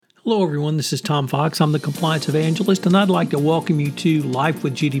Hello, everyone. This is Tom Fox. I'm the Compliance Evangelist, and I'd like to welcome you to Life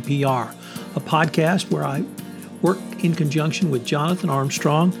with GDPR, a podcast where I work in conjunction with Jonathan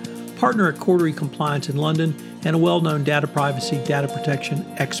Armstrong, partner at Cordery Compliance in London, and a well-known data privacy, data protection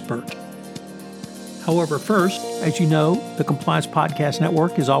expert. However, first, as you know, the Compliance Podcast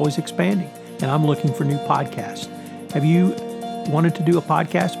Network is always expanding, and I'm looking for new podcasts. Have you wanted to do a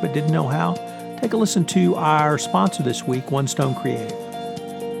podcast but didn't know how? Take a listen to our sponsor this week, One Stone Creative.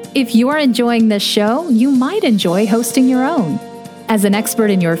 If you are enjoying this show, you might enjoy hosting your own. As an expert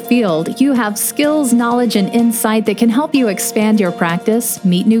in your field, you have skills, knowledge, and insight that can help you expand your practice,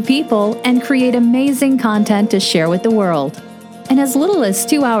 meet new people, and create amazing content to share with the world. In as little as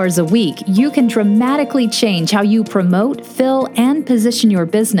 2 hours a week, you can dramatically change how you promote, fill, and position your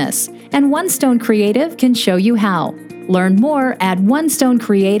business. And One Stone Creative can show you how. Learn more at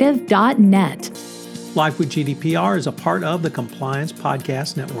onestonecreative.net. Life with GDPR is a part of the Compliance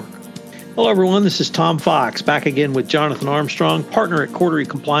Podcast Network. Hello, everyone. This is Tom Fox, back again with Jonathan Armstrong, partner at Cordery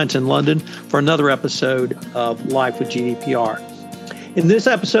Compliance in London, for another episode of Life with GDPR. In this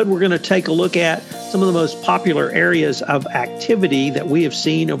episode, we're going to take a look at some of the most popular areas of activity that we have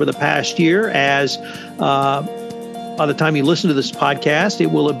seen over the past year, as by the time you listen to this podcast,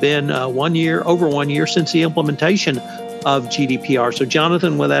 it will have been over 1 year since the implementation of GDPR. So,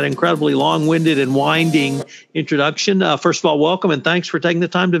 Jonathan, with that incredibly long-winded and winding introduction, first of all, welcome and thanks for taking the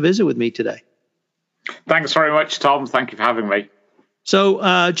time to visit with me today. Thanks very much, Tom. Thank you for having me.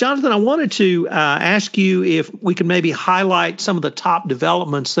 So, Jonathan, I wanted to ask you if we could maybe highlight some of the top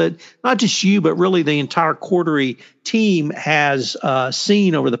developments that not just you, but really the entire Cordery team has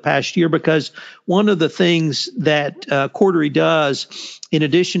seen over the past year, because one of the things that Cordery does, in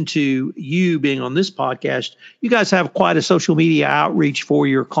addition to you being on this podcast, you guys have quite a social media outreach for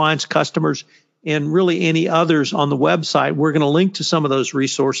your clients, customers, and really any others on the website. We're going to link to some of those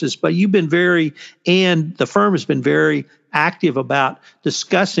resources, but you've been and the firm has been very active about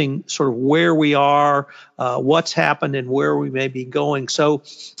discussing sort of where we are, what's happened, and where we may be going. So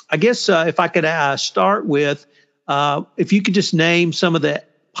I guess if I could start with, if you could just name some of the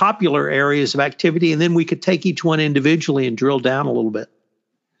popular areas of activity, and then we could take each one individually and drill down a little bit.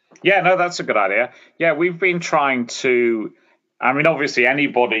 Yeah, no, that's a good idea. Yeah, we've been trying to, obviously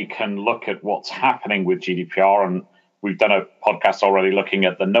anybody can look at what's happening with GDPR, and we've done a podcast already looking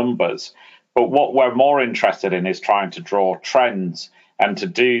at the numbers. But what we're more interested in is trying to draw trends. And to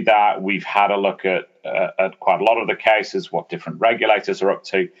do that, we've had a look at quite a lot of the cases, what different regulators are up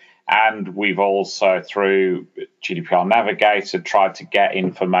to. And we've also, through GDPR Navigator, tried to get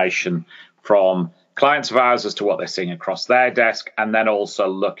information from clients of ours as to what they're seeing across their desk, and then also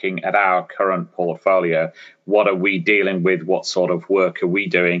looking at our current portfolio. What are we dealing with? What sort of work are we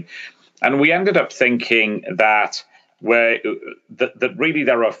doing? And we ended up thinking that really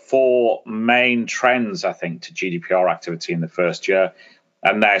there are four main trends, I think, to GDPR activity in the first year.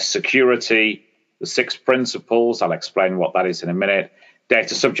 And they're security, the 6 principles, I'll explain what that is in a minute,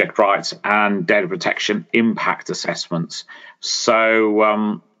 data subject rights, and data protection impact assessments.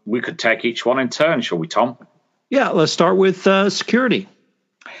 So we could take each one in turn, shall we, Tom? Yeah, let's start with security.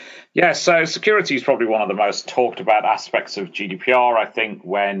 Yeah, so security is probably one of the most talked about aspects of GDPR. I think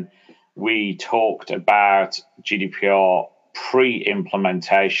when we talked about GDPR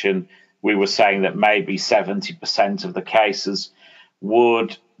pre-implementation, we were saying that maybe 70% of the cases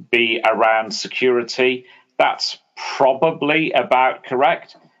would be around security. That's probably about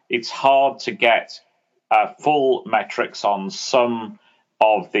correct. It's hard to get full metrics on some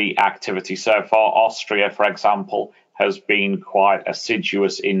of the activity so far. Austria, for example, has been quite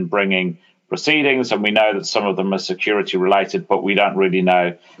assiduous in bringing proceedings, and we know that some of them are security related, but we don't really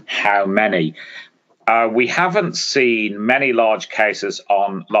know how many. We haven't seen many large cases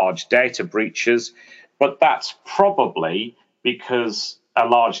on large data breaches, but that's probably because a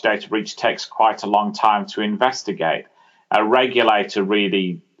large data breach takes quite a long time to investigate. A regulator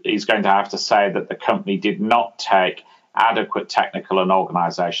really is going to have to say that the company did not take adequate technical and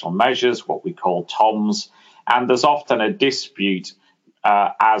organizational measures, what we call TOMs, and there's often a dispute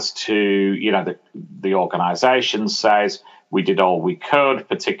as to, the organization says we did all we could,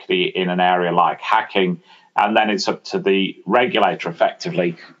 particularly in an area like hacking, and then it's up to the regulator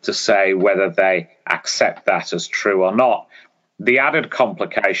effectively to say whether they accept that as true or not. The added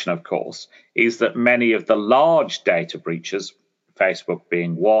complication, of course, is that many of the large data breaches, Facebook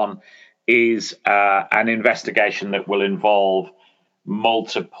being one, is an investigation that will involve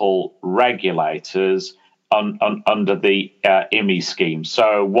multiple regulators under the IMI scheme.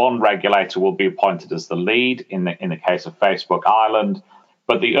 So one regulator will be appointed as the lead in the case of Facebook Ireland,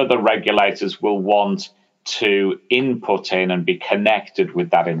 but the other regulators will want to input in and be connected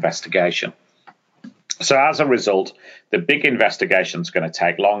with that investigation. So as a result, the big investigation is going to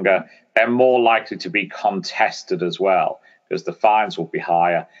take longer. They're more likely to be contested as well because the fines will be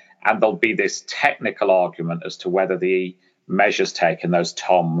higher. And there'll be this technical argument as to whether the measures taken, those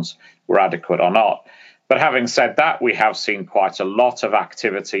TOMs, were adequate or not. But having said that, we have seen quite a lot of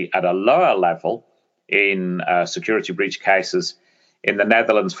activity at a lower level in security breach cases. In the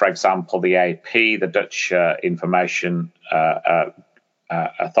Netherlands, for example, the AP, the Dutch Information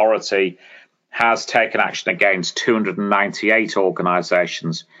Authority, has taken action against 298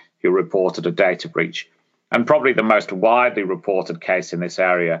 organizations who reported a data breach. And probably the most widely reported case in this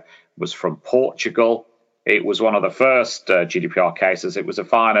area was from Portugal. It was one of the first GDPR cases. It was a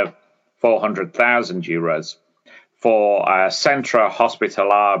fine of 400,000 euros for Centro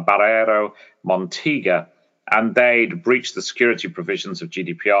Hospitalar Barreiro Montega, and they'd breached the security provisions of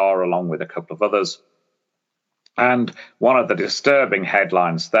GDPR along with a couple of others. And one of the disturbing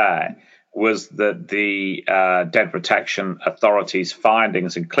headlines there was that the Data Protection Authority's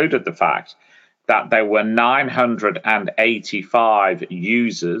findings included the fact that there were 985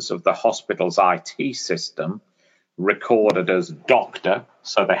 users of the hospital's IT system recorded as doctor.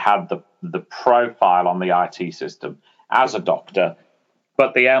 So they had the profile on the IT system as a doctor,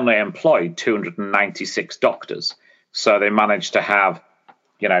 but they only employed 296 doctors. So they managed to have,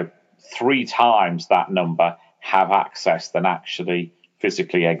 3 times that number have access than actually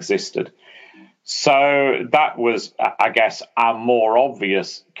physically existed. So that was, I guess, a more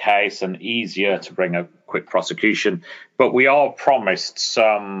obvious case and easier to bring a quick prosecution. But we are promised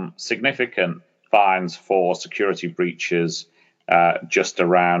some significant fines for security breaches just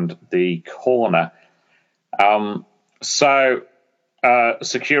around the corner.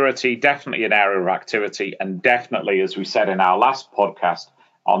 Security, definitely an area of activity, and definitely, as we said in our last podcast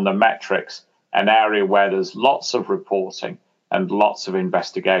on the metrics, an area where there's lots of reporting and lots of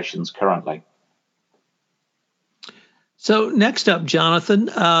investigations currently. So next up, Jonathan,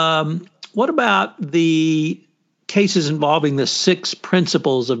 what about the cases involving the 6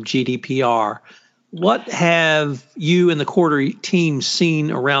 principles of GDPR? What have you and the Quartery team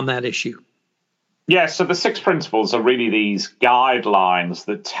seen around that issue? Yeah, so the 6 principles are really these guidelines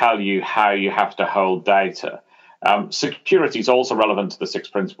that tell you how you have to hold data. Security is also relevant to the 6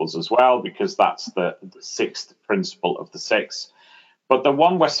 principles as well, because that's the 6th principle of the 6. But the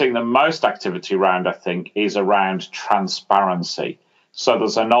one we're seeing the most activity around, I think, is around transparency. So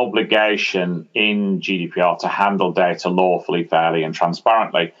there's an obligation in GDPR to handle data lawfully, fairly, and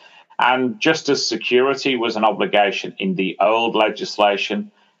transparently. And just as security was an obligation in the old legislation,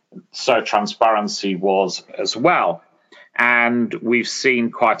 so transparency was as well. And we've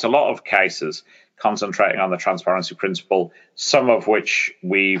seen quite a lot of cases concentrating on the transparency principle, some of which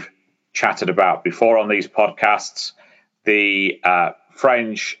we've chatted about before on these podcasts. The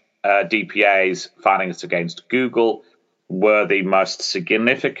French DPA's findings against Google were the most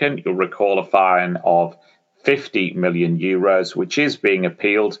significant. You'll recall a fine of 50 million euros, which is being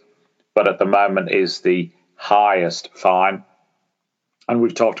appealed, but at the moment is the highest fine. And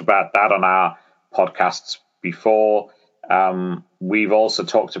we've talked about that on our podcasts before. We've also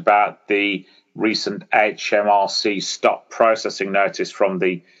talked about the recent HMRC stop processing notice from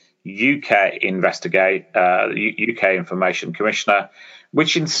the UK Information Commissioner,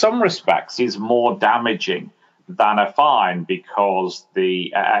 which in some respects is more damaging than a fine, because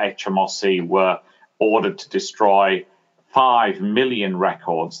the HMRC were ordered to destroy 5 million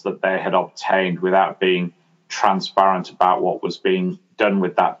records that they had obtained without being transparent about what was being done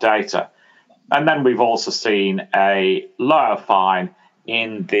with that data. And then we've also seen a lower fine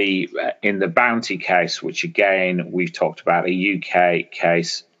in the Bounty case, which again we've talked about, a UK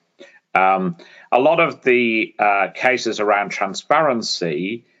case. A lot of the cases around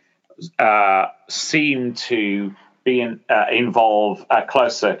transparency seem to be involve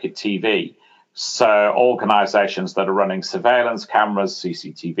closed-circuit TV. So organizations that are running surveillance cameras,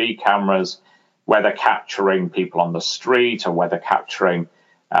 CCTV cameras, whether capturing people on the street or whether capturing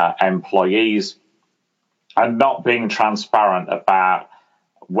employees, and not being transparent about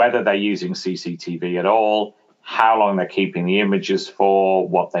whether they're using CCTV at all, how long they're keeping the images for,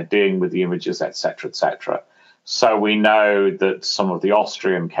 what they're doing with the images, etc., etc. So we know that some of the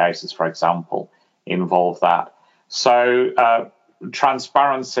Austrian cases, for example, involve that. So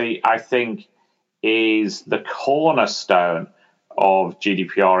transparency, I think, is the cornerstone of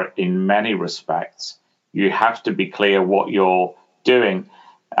GDPR in many respects. You have to be clear what you're doing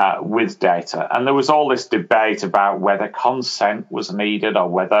with data. And there was all this debate about whether consent was needed or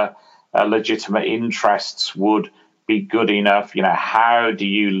whether legitimate interests would be good enough? How do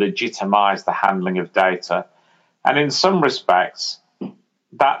you legitimize the handling of data? And in some respects,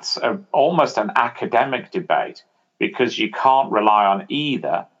 that's almost an academic debate, because you can't rely on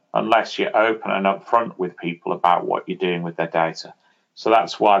either unless you're open and upfront with people about what you're doing with their data. So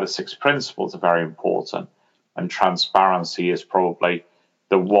that's why the 6 principles are very important, and transparency is probably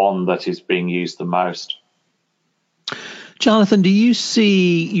the one that is being used the most. Jonathan, do you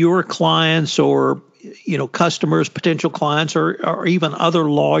see your clients or customers, potential clients, or even other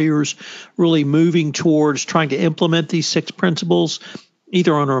lawyers really moving towards trying to implement these 6 principles,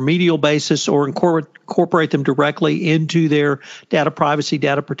 either on a remedial basis or incorporate them directly into their data privacy,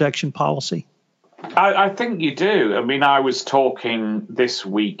 data protection policy? I think you do. I mean, I was talking this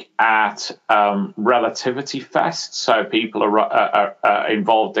week at Relativity Fest, so people are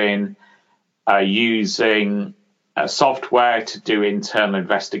involved in using software to do internal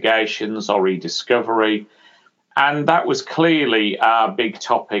investigations or e-discovery, and that was clearly a big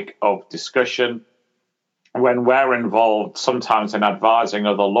topic of discussion when we're involved sometimes in advising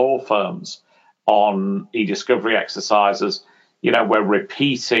other law firms on e-discovery exercises. We're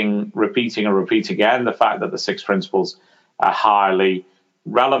repeating again the fact that the 6 principles are highly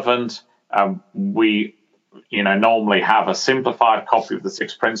relevant. We, normally have a simplified copy of the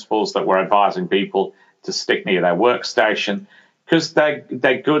 6 principles that we're advising people to stick near their workstation, because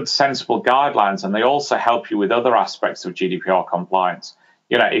they're good, sensible guidelines, and they also help you with other aspects of GDPR compliance.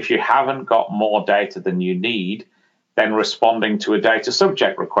 If you haven't got more data than you need, then responding to a data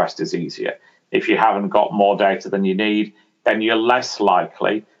subject request is easier. If you haven't got more data than you need, then you're less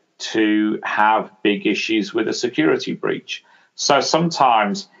likely to have big issues with a security breach. So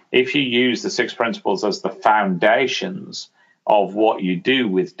sometimes if you use the 6 principles as the foundations of what you do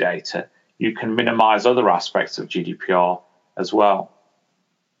with data, you can minimize other aspects of GDPR as well.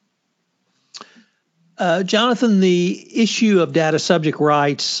 Jonathan, the issue of data subject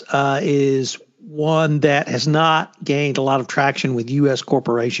rights is one that has not gained a lot of traction with U.S.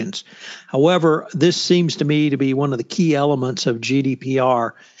 corporations. However, this seems to me to be one of the key elements of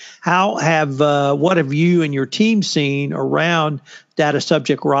GDPR. What have you and your team seen around data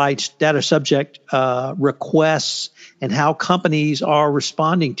subject rights, data subject requests, and how companies are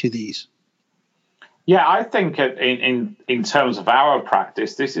responding to these? Yeah, I think in terms of our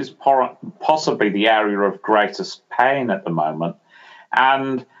practice, this is possibly the area of greatest pain at the moment.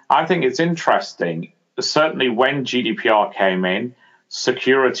 And I think it's interesting. Certainly when GDPR came in,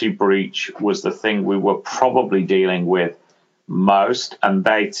 security breach was the thing we were probably dealing with most. And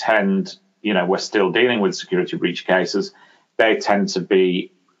they tend, we're still dealing with security breach cases. They tend to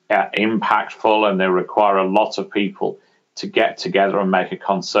be impactful, and they require a lot of people to get together and make a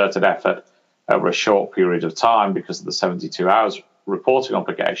concerted effort over a short period of time because of the 72 hours reporting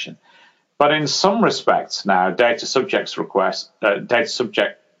obligation. But in some respects now, data subject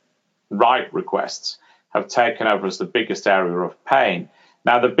right requests have taken over as the biggest area of pain.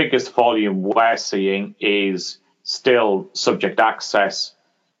 Now, the biggest volume we're seeing is still subject access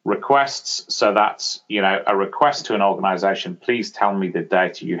requests. So that's, a request to an organization, please tell me the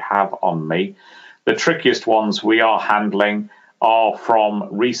data you have on me. The trickiest ones we are handling are from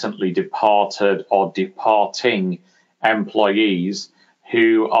recently departed or departing employees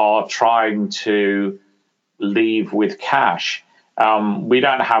who are trying to leave with cash. We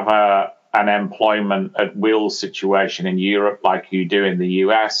don't have an employment at will situation in Europe like you do in the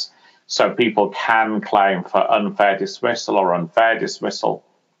US, so people can claim for unfair dismissal or unfair dismissal.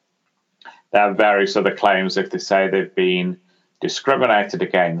 There are various other claims if they say they've been discriminated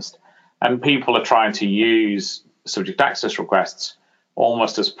against, and people are trying to use subject access requests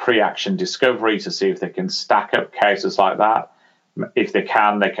almost as pre-action discovery to see if they can stack up cases like that. If they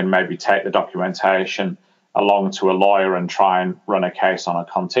can maybe take the documentation along to a lawyer and try and run a case on a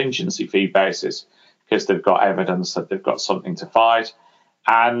contingency fee basis because they've got evidence that they've got something to fight.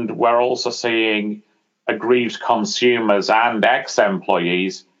 And we're also seeing aggrieved consumers and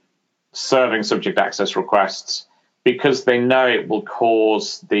ex-employees serving subject access requests because they know it will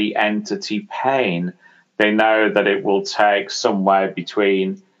cause the entity pain. They know that it will take somewhere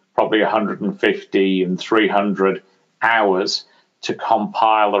between probably 150 and 300 hours to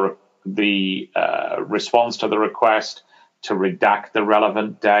compile the response to the request, to redact the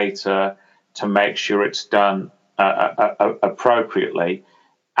relevant data, to make sure it's done appropriately.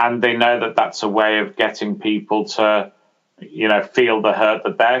 And they know that that's a way of getting people to, feel the hurt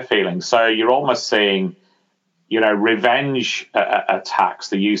that they're feeling. So you're almost seeing, revenge attacks,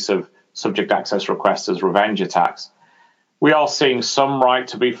 the use of subject access requests as revenge attacks. We are seeing some right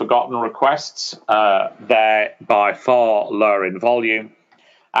to be forgotten requests. They're by far lower in volume.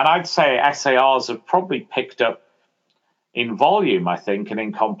 And I'd say SARs have probably picked up in volume, I think, and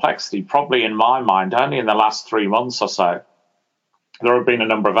in complexity, probably in my mind, only in the last 3 months or so. There have been a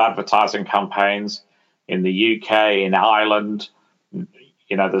number of advertising campaigns in the UK, in Ireland.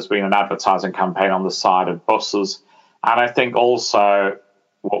 There's been an advertising campaign on the side of buses. And I think also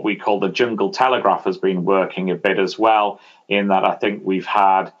what we call the jungle telegraph has been working a bit as well, in that I think we've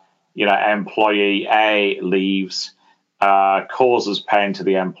had, employee A leaves, causes pain to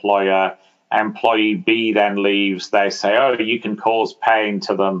the employer. Employee B then leaves. They say, oh, you can cause pain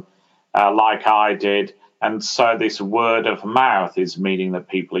to them like I did. And so this word of mouth is meaning that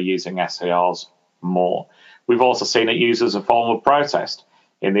people are using SARs more. We've also seen it used as a form of protest.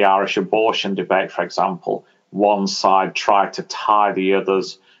 In the Irish abortion debate, for example, one side tried to tie the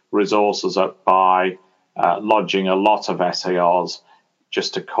other's resources up by lodging a lot of SARs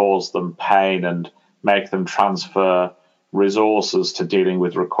just to cause them pain and make them transfer resources to dealing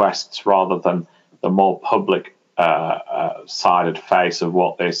with requests rather than the more public sided face of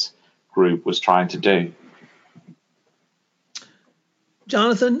what this group was trying to do.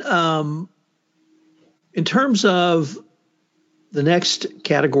 Jonathan, in terms of the next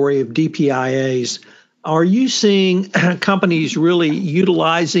category of DPIAs, are you seeing companies really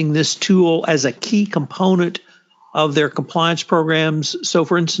utilizing this tool as a key component of their compliance programs? So,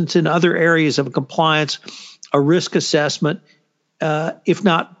 for instance, in other areas of compliance, a risk assessment, if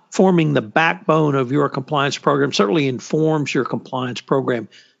not forming the backbone of your compliance program, certainly informs your compliance program.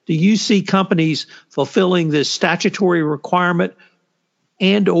 Do you see companies fulfilling this statutory requirement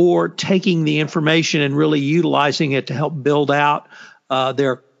and or taking the information and really utilizing it to help build out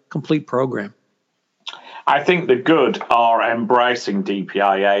their complete program? I think the good are embracing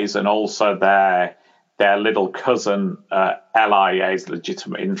DPIAs and also their little cousin LIAs,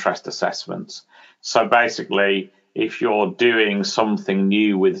 legitimate interest assessments. So basically, if you're doing something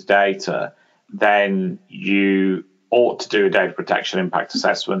new with data, then you ought to do a data protection impact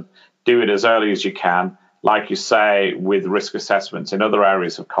assessment. Do it as early as you can. Like you say, with risk assessments in other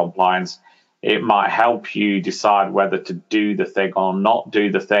areas of compliance, it might help you decide whether to do the thing or not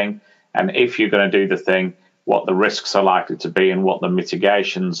do the thing. And if you're going to do the thing, what the risks are likely to be and what the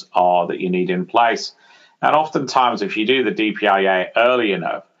mitigations are that you need in place. And oftentimes, if you do the DPIA early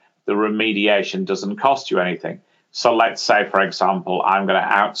enough, the remediation doesn't cost you anything. So let's say, for example, I'm going to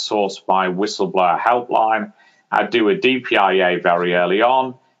outsource my whistleblower helpline. I do a DPIA very early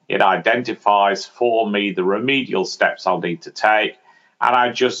on. It identifies for me the remedial steps I'll need to take. And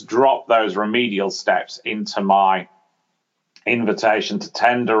I just drop those remedial steps into my invitation to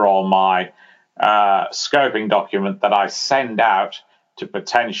tender or my scoping document that I send out to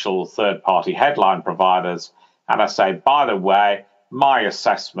potential third-party headline providers. And I say, by the way, my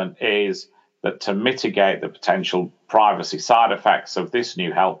assessment is that to mitigate the potential privacy side effects of this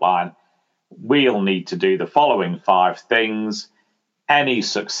new helpline, we'll need to do the following 5 things. Any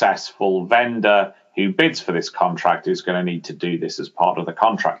successful vendor who bids for this contract is going to need to do this as part of the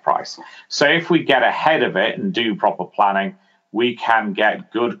contract price. So if we get ahead of it and do proper planning, we can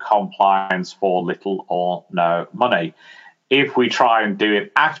get good compliance for little or no money. If we try and do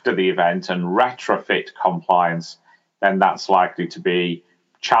it after the event and retrofit compliance, then that's likely to be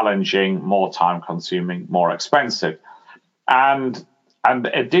challenging, more time consuming, more expensive. And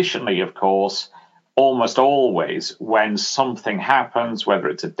additionally, of course, almost always when something happens, whether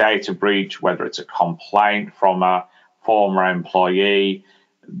it's a data breach, whether it's a complaint from a former employee,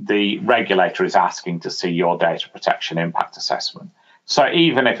 the regulator is asking to see your data protection impact assessment. So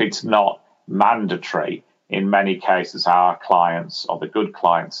even if it's not mandatory, in many cases, our clients or the good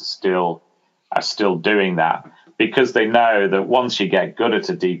clients are still doing that because they know that once you get good at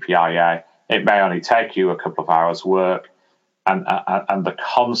a DPIA, it may only take you a couple of hours work, and the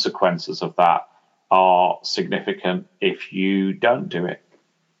consequences of that are significant if you don't do it.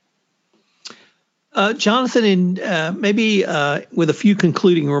 Jonathan, maybe with a few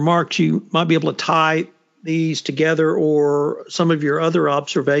concluding remarks, you might be able to tie these together or some of your other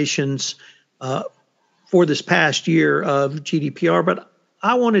observations for this past year of GDPR. But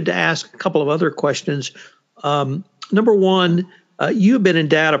I wanted to ask a couple of other questions. Number one, you've been in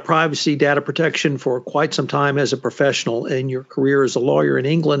data privacy, data protection for quite some time as a professional in your career as a lawyer in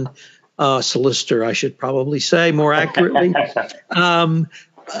England. Solicitor, I should probably say more accurately.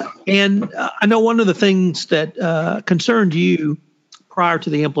 And I know one of the things that concerned you prior to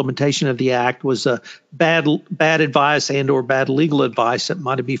the implementation of the act was bad advice and or bad legal advice that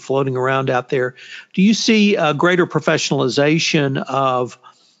might be floating around out there. Do you see a greater professionalization of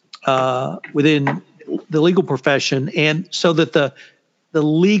within the legal profession, and so that the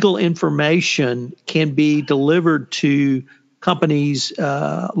legal information can be delivered to companies,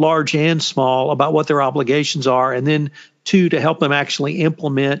 large and small, about what their obligations are, and then two, to help them actually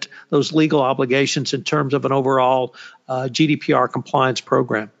implement those legal obligations in terms of an overall GDPR compliance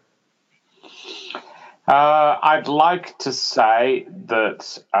program? I'd like to say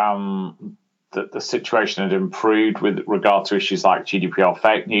that that the situation had improved with regard to issues like GDPR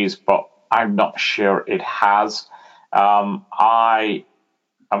fake news, but I'm not sure it has. I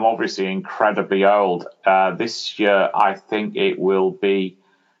am obviously incredibly old. This year, I think it will be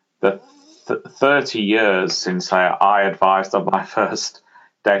the 30 years since I advised on my first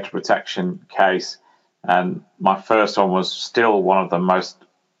data protection case. And my first one was still one of the most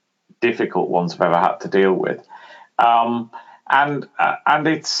difficult ones I've ever had to deal with. And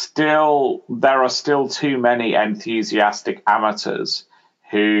it's still, there are still too many enthusiastic amateurs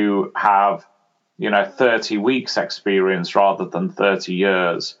who have, 30 weeks experience rather than 30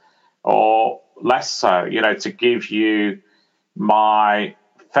 years or less so. To give you my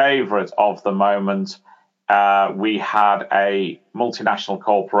favorite of the moment, we had a multinational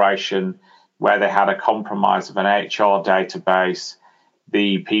corporation where they had a compromise of an HR database.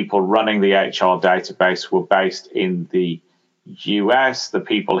 The people running the HR database were based in the US. The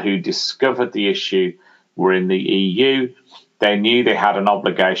people who discovered the issue were in the EU. They knew they had an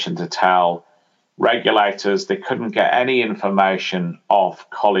obligation to tell regulators. They couldn't get any information of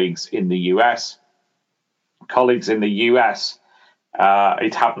colleagues in the US. Colleagues in the US,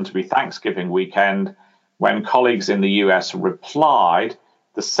 it happened to be Thanksgiving weekend. When colleagues in the US replied,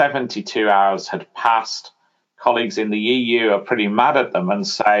 the 72 hours had passed. Colleagues in the EU are pretty mad at them and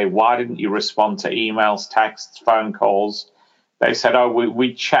say, why didn't you respond to emails, texts, phone calls? They said,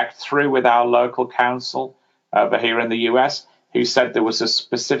 we checked through with our local counsel over here in the US, who said there was a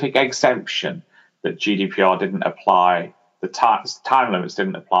specific exemption that GDPR didn't apply, the time limits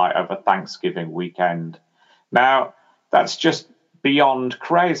didn't apply over Thanksgiving weekend. Now, that's just beyond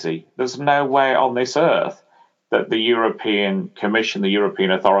crazy. There's no way on this earth that the European Commission, the European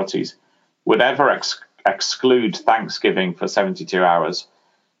authorities, would ever exclude Thanksgiving for 72 hours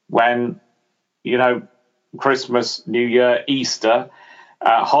when, Christmas, New Year, Easter,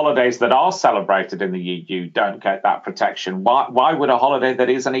 holidays that are celebrated in the EU don't get that protection. Why would a holiday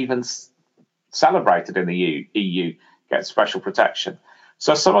that isn't even celebrated in the EU get special protection?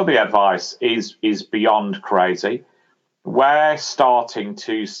 So some of the advice is beyond crazy. We're starting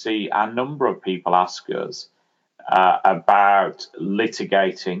to see a number of people ask us about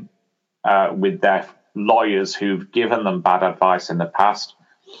litigating with their lawyers who've given them bad advice in the past.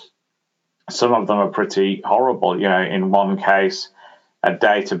 Some of them are pretty horrible. In one case, a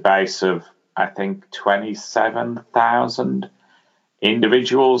database of, I think, 27,000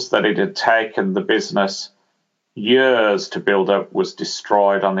 individuals that it had taken the business years to build up was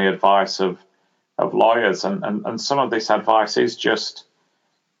destroyed on the advice of lawyers. And some of this advice is just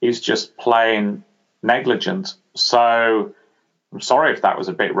plain negligent. So I'm sorry if that was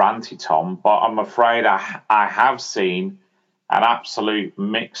a bit ranty, Tom, but I'm afraid I have seen an absolute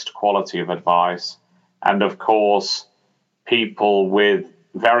mixed quality of advice. And of course, people with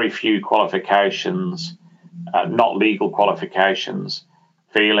very few qualifications, not legal qualifications,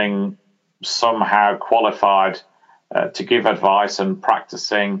 feeling somehow qualified to give advice and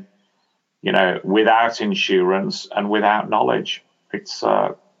practicing, without insurance and without knowledge. It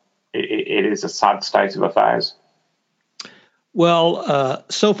is a sad state of affairs. Well,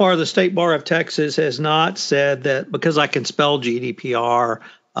 so far the State Bar of Texas has not said that because I can spell GDPR,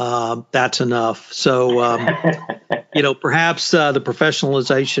 that's enough. So, perhaps the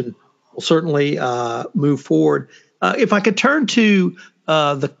professionalization will certainly move forward. If I could turn to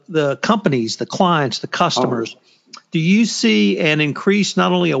the companies, the clients, the customers, do you see an increased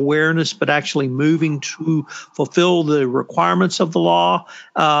not only awareness, but actually moving to fulfill the requirements of the law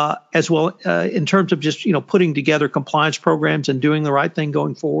as well in terms of just, putting together compliance programs and doing the right thing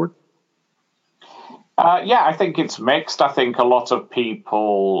going forward? I think it's mixed. I think a lot of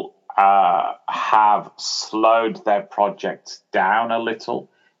people have slowed their projects down a little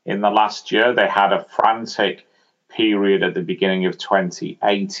in the last year. They had a frantic period at the beginning of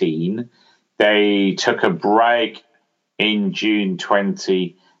 2018. They took a break in June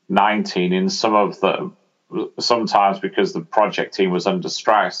 2019 in sometimes because the project team was under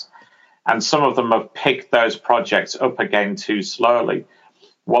stress. And some of them have picked those projects up again too slowly.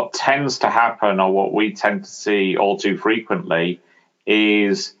 What tends to happen, or what we tend to see all too frequently,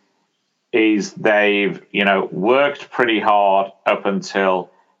 is they've worked pretty hard up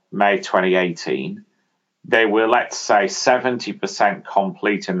until May 2018. They were, let's say, 70%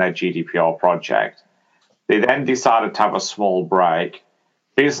 complete in their GDPR project. They then decided to have a small break.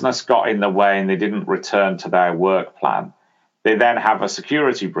 Business got in the way and they didn't return to their work plan. They then have a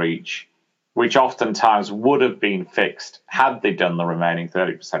security breach, which oftentimes would have been fixed had they done the remaining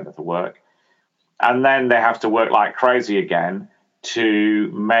 30% of the work. And then they have to work like crazy again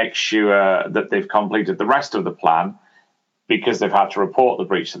to make sure that they've completed the rest of the plan, because they've had to report the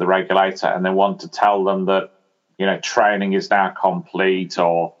breach to the regulator, and they want to tell them that, training is now complete,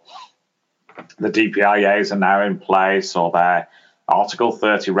 or the DPIAs are now in place, or their Article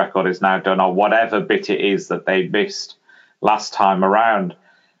 30 record is now done, or whatever bit it is that they missed last time around.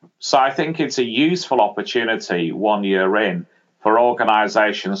 So I think it's a useful opportunity 1 year in for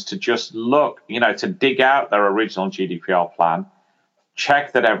organizations to just look, to dig out their original GDPR plan,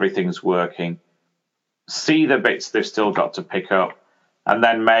 check that everything's working, see the bits they've still got to pick up, and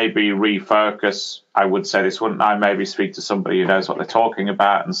then maybe refocus. I would say this, wouldn't I? Maybe speak to somebody who knows what they're talking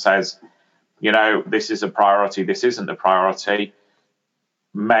about and says, this is a priority, this isn't a priority.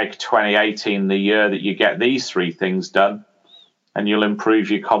 Make 2018 the year that you get these three things done, and you'll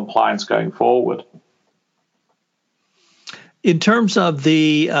improve your compliance going forward. In terms of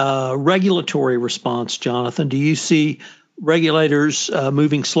the regulatory response, Jonathan, do you see regulators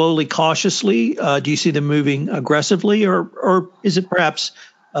moving slowly, cautiously? Do you see them moving aggressively, or is it perhaps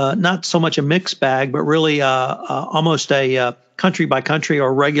not so much a mixed bag, but really almost a country by country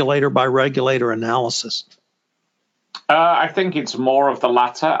or regulator by regulator analysis? I think it's more of the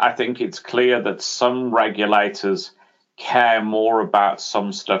latter. I think it's clear that some regulators care more about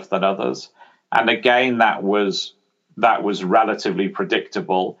some stuff than others. And again, that was relatively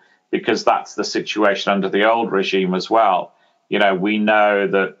predictable, because that's the situation under the old regime as well. We know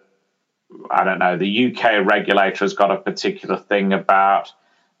that, the UK regulator has got a particular thing about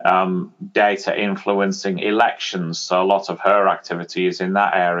data influencing elections. So a lot of her activity is in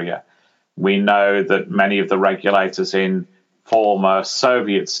that area. We know that many of the regulators in former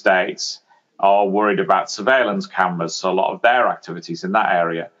Soviet states are worried about surveillance cameras. So a lot of their activities in that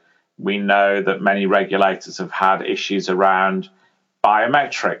area. We know that many regulators have had issues around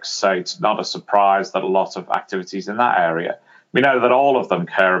biometrics, so it's not a surprise that a lot of activities in that area. We know that all of them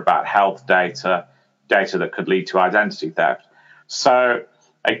care about health data that could lead to identity theft. So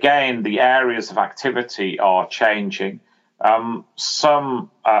again, the areas of activity are changing. Some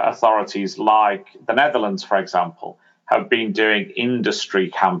authorities, like the Netherlands, for example, have been doing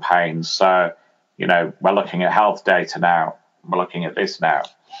industry campaigns. So, we're looking at health data now, we're looking at this now.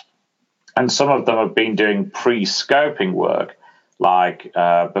 And some of them have been doing pre-scoping work, like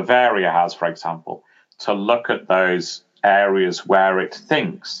Bavaria has, for example, to look at those areas where it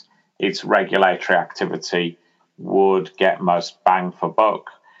thinks its regulatory activity would get most bang for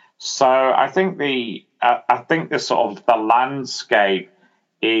buck. So I think the sort of the landscape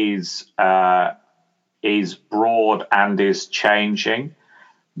is broad and is changing.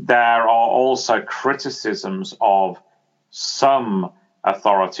 There are also criticisms of some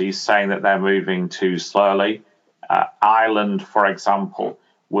authorities saying that they're moving too slowly. Ireland, for example,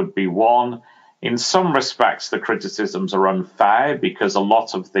 would be one. In some respects, the criticisms are unfair, because a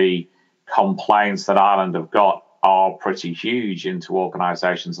lot of the complaints that Ireland have got are pretty huge into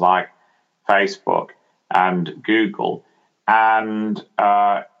organizations like Facebook and Google. And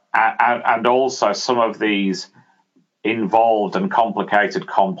also some of these involved and complicated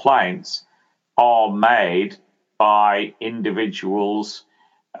complaints are made by individuals,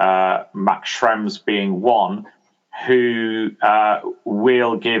 Max Schrems being one, who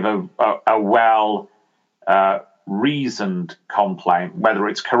will give a well reasoned complaint. Whether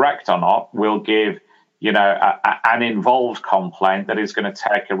it's correct or not, will give an involved complaint that is going to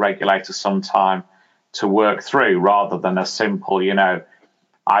take a regulator some time to work through, rather than a simple,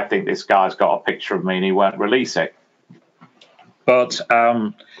 I think this guy's got a picture of me and he won't release it. But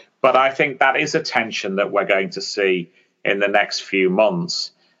I think that is a tension that we're going to see in the next few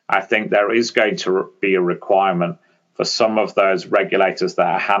months. I think there is going to be a requirement for some of those regulators that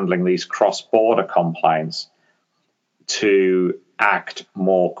are handling these cross-border complaints to act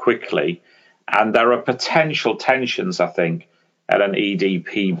more quickly. And there are potential tensions, I think, at an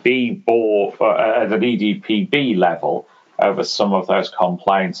EDPB board, at an EDPB level, over some of those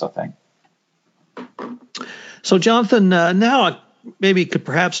complaints, I think. So, Jonathan, now I maybe could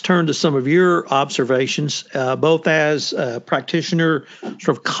perhaps turn to some of your observations, both as a practitioner,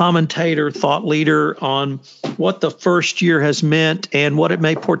 sort of commentator, thought leader, on what the first year has meant and what it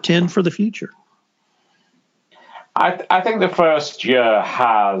may portend for the future. I think the first year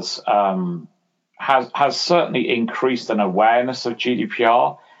has certainly increased an awareness of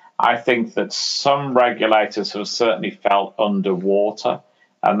GDPR. I think that some regulators have certainly felt underwater,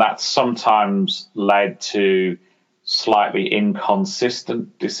 and that's sometimes led to slightly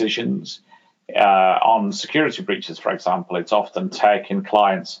inconsistent decisions. On security breaches, for example, it's often taken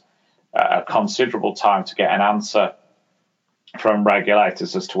clients a considerable time to get an answer from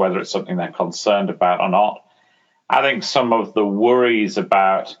regulators as to whether it's something they're concerned about or not. I think some of the worries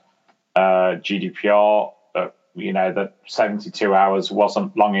about GDPR, that 72 hours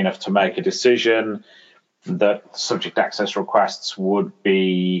wasn't long enough to make a decision, that subject access requests would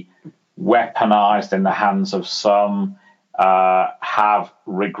be weaponized in the hands of some, have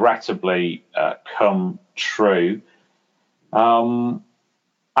regrettably come true. And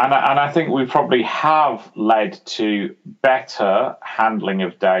I think we probably have led to better handling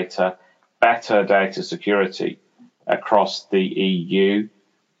of data, better data security across the EU.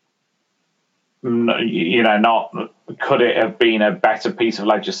 Not could it have been a better piece of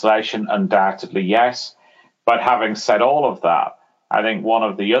legislation? Undoubtedly, yes. But having said all of that, I think one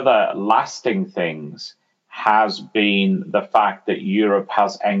of the other lasting things has been the fact that Europe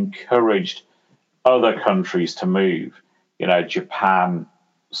has encouraged other countries to move. Japan,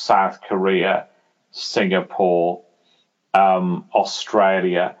 South Korea, Singapore,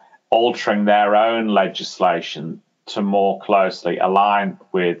 Australia, altering their own legislation to more closely align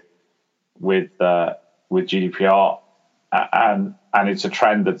with GDPR, and it's a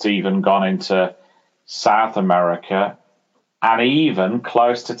trend that's even gone into South America and even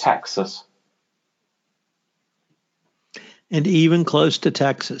close to Texas.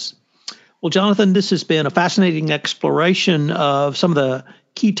 Well, Jonathan, this has been a fascinating exploration of some of the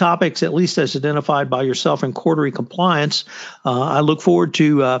key topics, at least as identified by yourself in Cordery Compliance. I look forward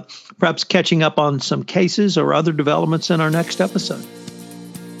to perhaps catching up on some cases or other developments in our next episode.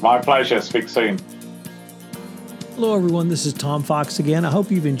 My pleasure. Speak soon. Hello, everyone. This is Tom Fox again. I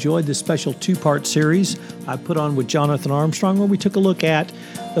hope you've enjoyed this special two-part series I put on with Jonathan Armstrong, where we took a look at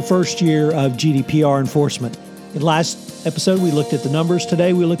the first year of GDPR enforcement. In the last episode, we looked at the numbers.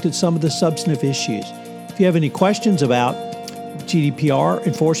 Today, we looked at some of the substantive issues. If you have any questions about GDPR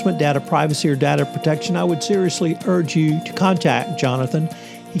enforcement, data privacy, or data protection, I would seriously urge you to contact Jonathan.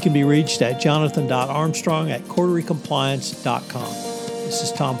 He can be reached at jonathan.armstrong@corderycompliance.com. This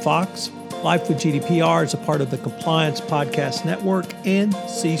is Tom Fox. Life with GDPR is a part of the Compliance Podcast Network and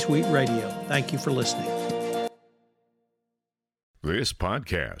C-Suite Radio. Thank you for listening. This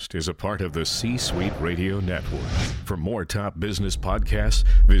podcast is a part of the C-Suite Radio Network. For more top business podcasts,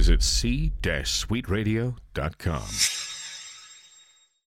 visit c-suiteradio.com.